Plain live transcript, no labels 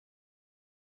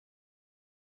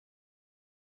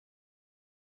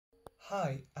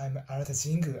Hi, I'm Arata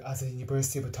Jingu at the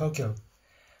University of Tokyo.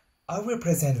 I will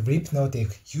present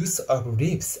LipNotif use of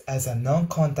lips as a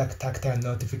non-contact tactile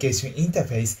notification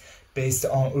interface based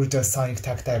on ultrasonic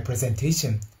tactile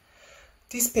presentation.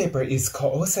 This paper is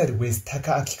co-authored with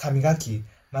Takaaki Kamigaki,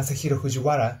 Masahiro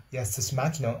Fujiwara, Yasutoshi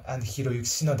Makino, and Hiroyuki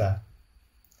Shinoda.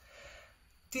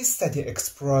 This study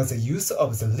explores the use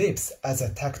of the lips as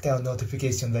a tactile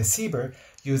notification receiver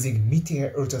using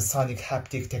mid-ear ultrasonic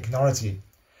haptic technology.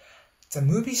 The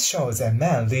movie shows a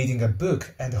man reading a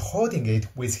book and holding it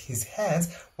with his hands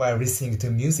while listening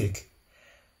to music.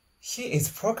 He is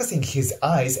focusing his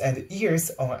eyes and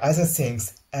ears on other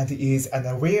things and is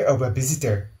unaware of a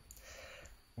visitor.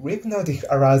 LipNotif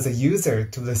allows the user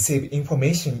to receive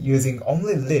information using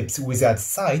only lips without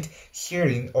sight,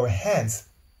 hearing, or hands.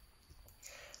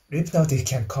 LipNotif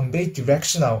can convey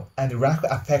directional and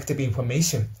lack-affective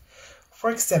information.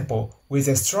 For example, with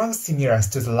a strong stimulus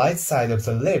to the right side of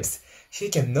the lips, he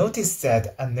can notice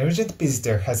that an urgent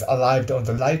visitor has arrived on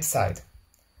the right side.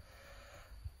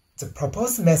 The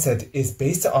proposed method is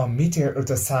based on mid-ear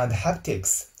ultrasound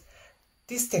haptics.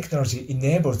 This technology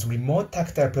enables remote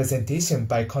tactile presentation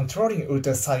by controlling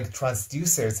ultrasonic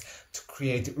transducers to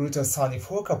create ultrasonic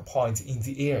focal points in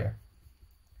the ear.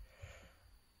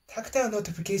 Tactile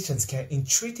notifications can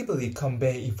intuitively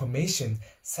convey information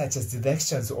such as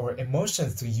directions or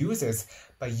emotions to users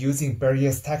by using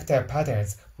various tactile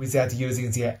patterns without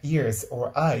using their ears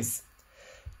or eyes.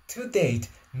 To date,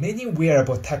 many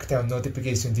wearable tactile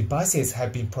notification devices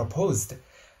have been proposed.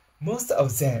 Most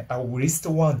of them are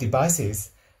wrist-worn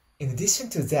devices. In addition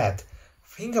to that,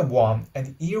 finger-worn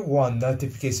and ear-worn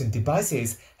notification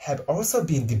devices have also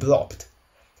been developed.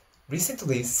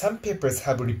 Recently, some papers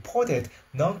have reported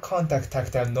non-contact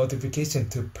tactile notification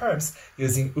to perms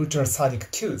using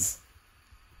ultrasonic cues.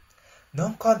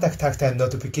 Non-contact tactile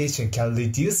notification can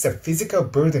reduce the physical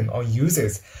burden on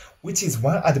users, which is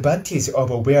one advantage of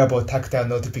wearable tactile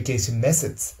notification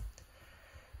methods.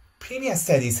 Previous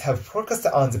studies have focused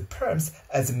on the perms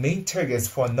as main targets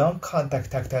for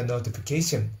non-contact tactile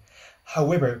notification.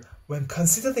 However, when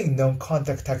considering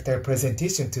non-contact tactile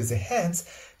presentation to the hands,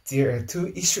 there are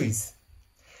two issues.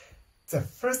 The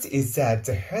first is that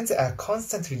the hands are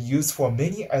constantly used for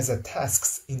many other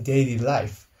tasks in daily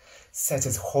life, such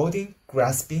as holding,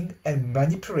 grasping, and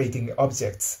manipulating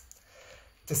objects.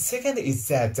 The second is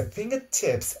that the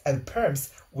fingertips and palms,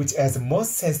 which are the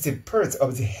most sensitive parts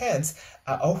of the hands,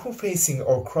 are often facing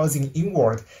or closing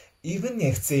inward, even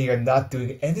if they are not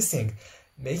doing anything,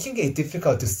 making it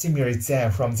difficult to stimulate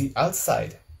them from the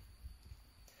outside.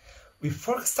 We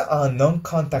focused on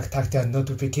non-contact tactile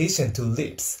notification to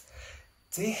lips.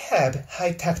 They have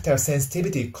high tactile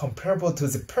sensitivity comparable to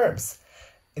the palms.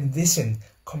 In addition,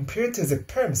 compared to the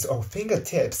palms or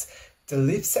fingertips, the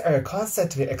lips are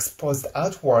constantly exposed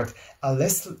outward and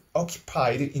less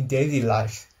occupied in daily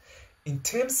life. In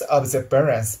terms of the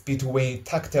balance between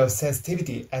tactile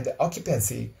sensitivity and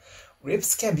occupancy,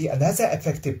 lips can be another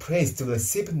effective place to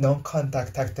receive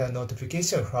non-contact tactile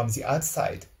notification from the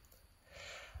outside.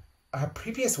 Our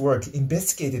previous work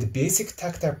investigated basic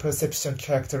tactile perception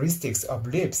characteristics of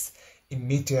lips in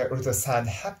mid-ear ultrasound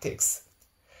haptics.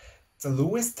 The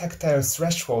lowest tactile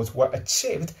thresholds were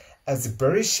achieved as the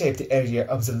berry-shaped area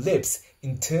of the lips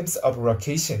in terms of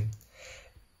location.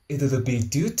 It will be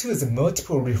due to the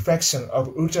multiple refraction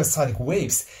of ultrasonic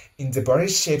waves in the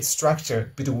berry-shaped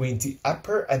structure between the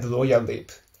upper and lower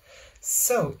lip.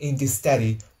 So, in this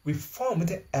study, we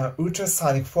formed an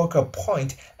ultrasonic focal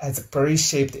point as a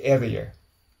berry-shaped area.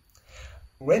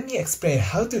 Let me explain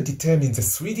how to determine the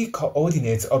 3D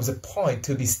coordinates of the point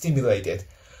to be stimulated.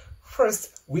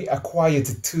 First, we acquired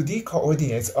the 2D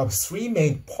coordinates of three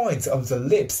main points of the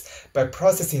lips by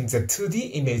processing the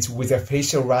 2D image with a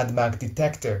facial landmark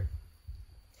detector.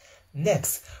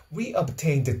 Next, we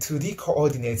obtained the 2D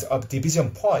coordinates of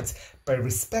division points by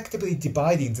respectively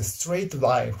dividing the straight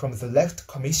line from the left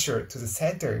commissure to the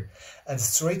center and the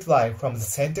straight line from the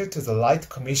center to the right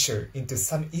commissure into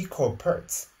some equal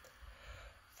parts.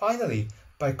 Finally,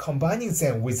 by combining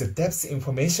them with the depth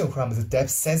information from the depth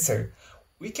sensor,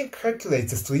 we can calculate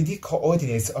the 3D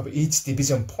coordinates of each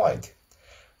division point.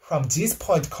 From these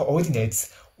point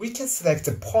coordinates, we can select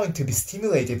the point to be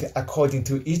stimulated according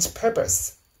to each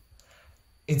purpose.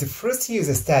 In the first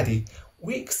user study,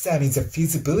 we examined the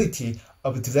feasibility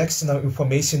of directional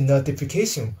information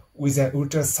notification with an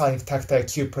ultrasonic tactile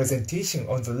cue presentation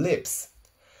on the lips.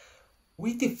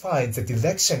 We defined the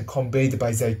direction conveyed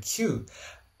by the cue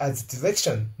as the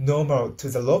direction normal to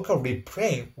the local lip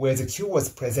plane where the cue was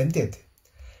presented.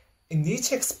 In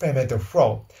each experimental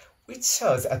flow, we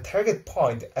chose a target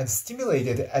point and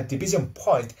stimulated a division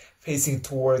point facing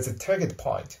towards the target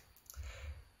point.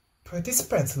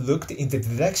 Participants looked in the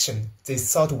direction they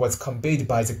thought was conveyed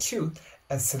by the cue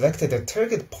and selected a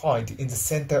target point in the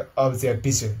center of their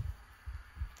vision.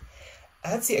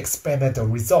 As the experimental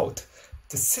result,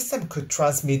 the system could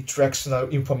transmit directional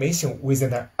information with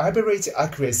an average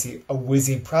accuracy of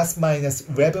within ±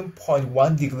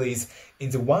 11.1 degrees in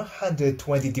the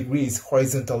 120 degrees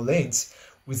horizontal range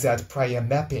without prior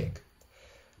mapping.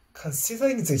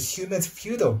 Considering the human's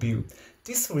field of view,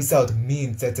 this result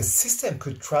means that the system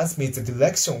could transmit the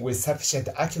direction with sufficient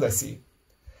accuracy.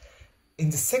 In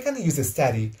the second user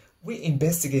study, we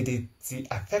investigated the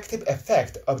affective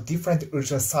effect of different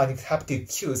ultrasonic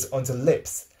haptic cues on the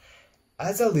lips.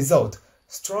 As a result,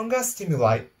 stronger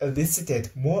stimuli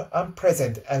elicited more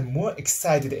unpleasant and more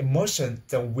excited emotion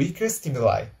than weaker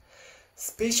stimuli.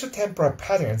 Spatiotemporal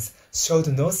patterns showed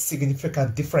no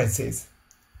significant differences.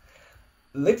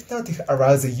 LipNotif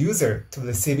allows the user to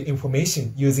receive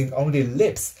information using only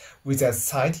lips without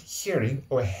sight, hearing,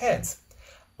 or hands.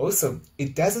 Also,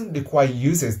 it doesn't require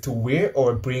users to wear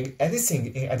or bring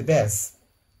anything in advance.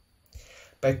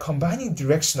 By combining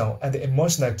directional and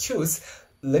emotional cues,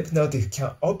 LipNotif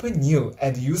can open new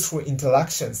and useful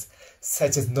interactions,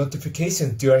 such as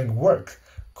notifications during work,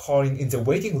 calling in the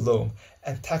waiting room,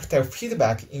 and tactile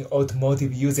feedback in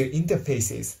automotive user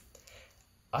interfaces.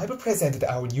 I've presented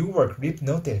our new work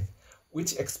LipNotif,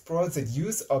 which explores the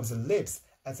use of the lips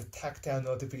as a tactile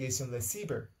notification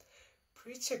receiver.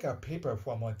 Please check our paper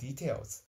for more details.